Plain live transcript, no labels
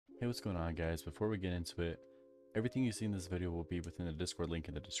Hey, what's going on, guys? Before we get into it, everything you see in this video will be within the Discord link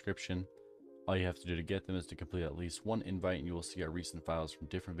in the description. All you have to do to get them is to complete at least one invite, and you will see our recent files from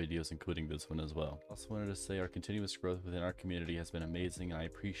different videos, including this one as well. Also wanted to say our continuous growth within our community has been amazing, and I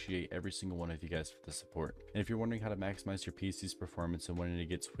appreciate every single one of you guys for the support. And if you're wondering how to maximize your PC's performance and wanting to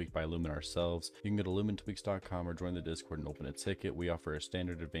get tweaked by Lumen ourselves, you can go to lumintweaks.com or join the Discord and open a ticket. We offer a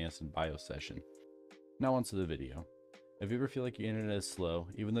standard, advanced, and bio session. Now onto the video. If you ever feel like your internet is slow,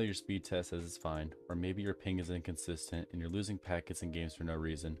 even though your speed test says it's fine, or maybe your ping is inconsistent and you're losing packets in games for no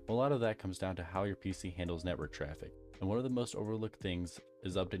reason, well, a lot of that comes down to how your PC handles network traffic. And one of the most overlooked things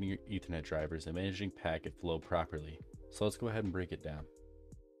is updating your Ethernet drivers and managing packet flow properly. So let's go ahead and break it down.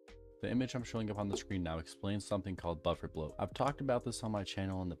 The image I'm showing up on the screen now explains something called buffer bloat. I've talked about this on my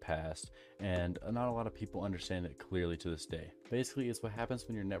channel in the past, and not a lot of people understand it clearly to this day. Basically, it's what happens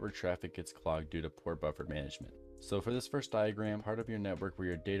when your network traffic gets clogged due to poor buffer management. So for this first diagram, part of your network where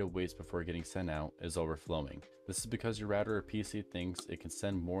your data waits before getting sent out is overflowing. This is because your router or PC thinks it can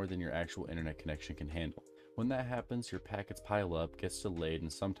send more than your actual internet connection can handle. When that happens, your packets pile up, gets delayed,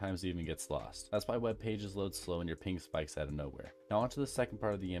 and sometimes even gets lost. That's why web pages load slow and your ping spikes out of nowhere. Now onto the second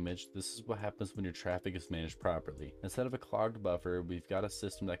part of the image. This is what happens when your traffic is managed properly. Instead of a clogged buffer, we've got a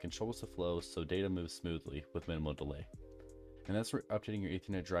system that controls the flow so data moves smoothly with minimal delay. And that's where updating your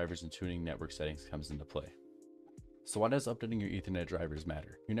Ethernet drivers and tuning network settings comes into play. So why does updating your Ethernet drivers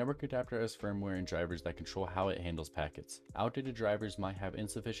matter? Your network adapter has firmware and drivers that control how it handles packets. Outdated drivers might have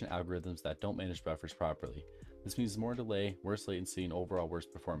insufficient algorithms that don't manage buffers properly. This means more delay, worse latency, and overall worse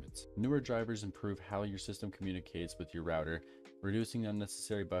performance. Newer drivers improve how your system communicates with your router, reducing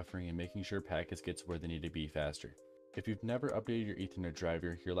unnecessary buffering and making sure packets get to where they need to be faster. If you've never updated your Ethernet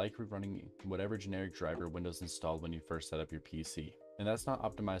driver, you're likely running whatever generic driver Windows installed when you first set up your PC, and that's not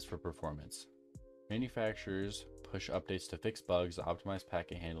optimized for performance. Manufacturers push updates to fix bugs, optimize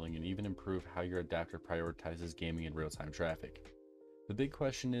packet handling, and even improve how your adapter prioritizes gaming and real-time traffic. The big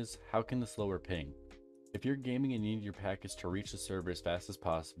question is, how can this lower ping? If you're gaming and you need your packets to reach the server as fast as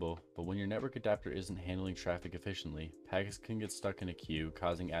possible, but when your network adapter isn't handling traffic efficiently, packets can get stuck in a queue,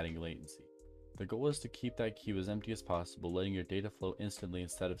 causing adding latency. The goal is to keep that queue as empty as possible, letting your data flow instantly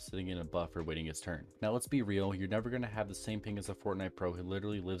instead of sitting in a buffer waiting its turn. Now let's be real, you're never going to have the same ping as a Fortnite pro who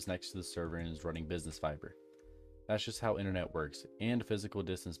literally lives next to the server and is running business fiber. That's just how internet works, and physical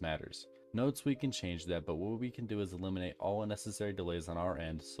distance matters. Notes we can change that, but what we can do is eliminate all unnecessary delays on our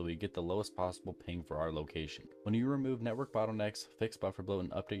end so we get the lowest possible ping for our location. When you remove network bottlenecks, fix buffer bloat,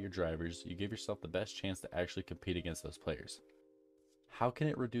 and update your drivers, you give yourself the best chance to actually compete against those players. How can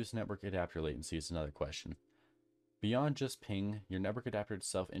it reduce network adapter latency is another question. Beyond just ping, your network adapter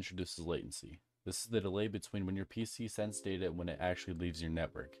itself introduces latency. This is the delay between when your PC sends data and when it actually leaves your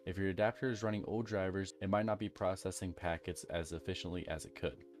network. If your adapter is running old drivers, it might not be processing packets as efficiently as it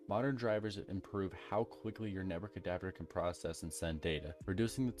could. Modern drivers improve how quickly your network adapter can process and send data,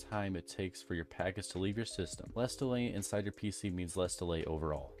 reducing the time it takes for your packets to leave your system. Less delay inside your PC means less delay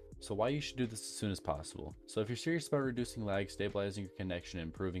overall. So why you should do this as soon as possible. So if you're serious about reducing lag, stabilizing your connection, and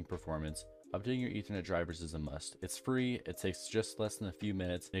improving performance, updating your Ethernet drivers is a must. It's free, it takes just less than a few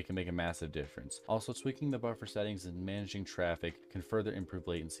minutes, and it can make a massive difference. Also, tweaking the buffer settings and managing traffic can further improve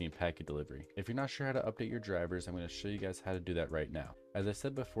latency and packet delivery. If you're not sure how to update your drivers, I'm going to show you guys how to do that right now. As I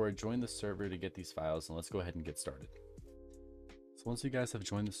said before, join the server to get these files, and let's go ahead and get started. So once you guys have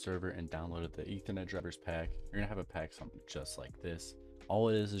joined the server and downloaded the Ethernet drivers pack, you're going to have a pack something just like this. All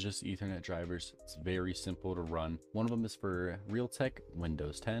it is just Ethernet drivers. It's very simple to run. One of them is for Realtek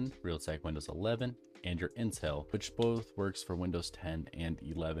Windows 10, Realtek Windows 11, and your Intel, which both works for Windows 10 and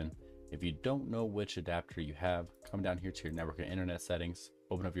 11. If you don't know which adapter you have, come down here to your network and internet settings,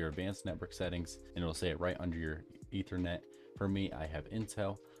 open up your advanced network settings, and it'll say it right under your Ethernet. For me, I have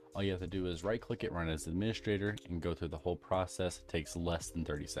Intel. All you have to do is right click it, run as administrator, and go through the whole process. It takes less than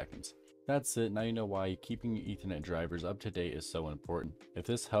 30 seconds. That's it. Now you know why keeping your Ethernet drivers up to date is so important. If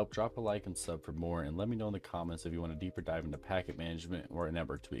this helped, drop a like and sub for more, and let me know in the comments if you want a deeper dive into packet management or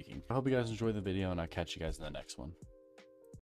network tweaking. I hope you guys enjoyed the video, and I'll catch you guys in the next one.